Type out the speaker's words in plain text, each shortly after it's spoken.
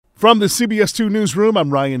From the CBS 2 newsroom,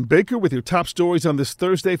 I'm Ryan Baker with your top stories on this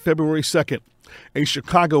Thursday, February 2nd. A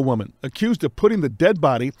Chicago woman accused of putting the dead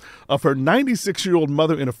body of her 96-year-old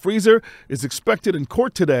mother in a freezer is expected in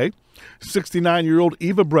court today. 69-year-old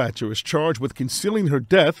Eva Bratcher is charged with concealing her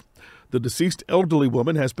death. The deceased elderly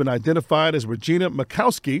woman has been identified as Regina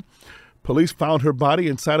Makowski. Police found her body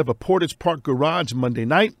inside of a Portage Park garage Monday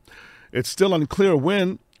night. It's still unclear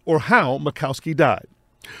when or how Makowski died.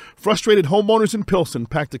 Frustrated homeowners in Pilsen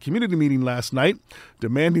packed a community meeting last night,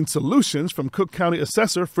 demanding solutions from Cook County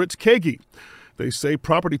Assessor Fritz Kagi. They say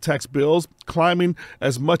property tax bills climbing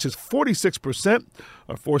as much as 46%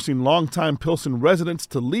 are forcing longtime Pilsen residents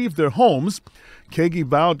to leave their homes. Kagi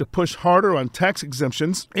vowed to push harder on tax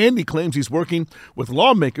exemptions, and he claims he's working with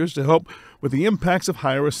lawmakers to help with the impacts of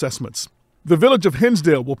higher assessments. The village of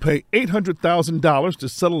Hinsdale will pay $800,000 to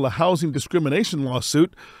settle a housing discrimination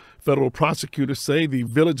lawsuit. Federal prosecutors say the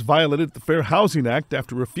village violated the Fair Housing Act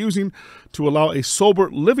after refusing to allow a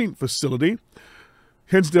sober living facility.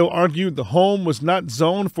 Hinsdale argued the home was not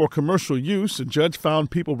zoned for commercial use. A judge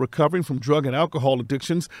found people recovering from drug and alcohol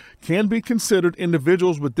addictions can be considered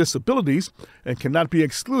individuals with disabilities and cannot be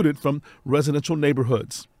excluded from residential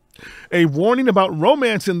neighborhoods. A warning about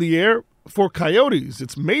romance in the air for coyotes.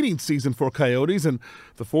 It's mating season for coyotes, and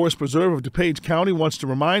the Forest Preserve of DuPage County wants to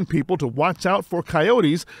remind people to watch out for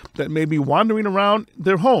coyotes that may be wandering around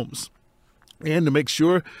their homes. And to make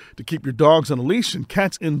sure to keep your dogs on a leash and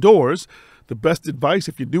cats indoors. The best advice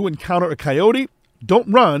if you do encounter a coyote,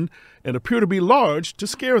 don't run and appear to be large to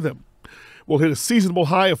scare them. We'll hit a seasonable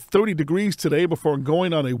high of 30 degrees today before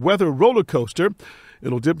going on a weather roller coaster.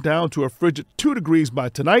 It'll dip down to a frigid 2 degrees by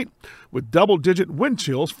tonight with double-digit wind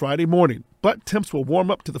chills Friday morning. But temps will warm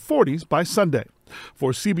up to the 40s by Sunday.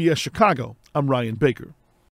 For CBS Chicago, I'm Ryan Baker.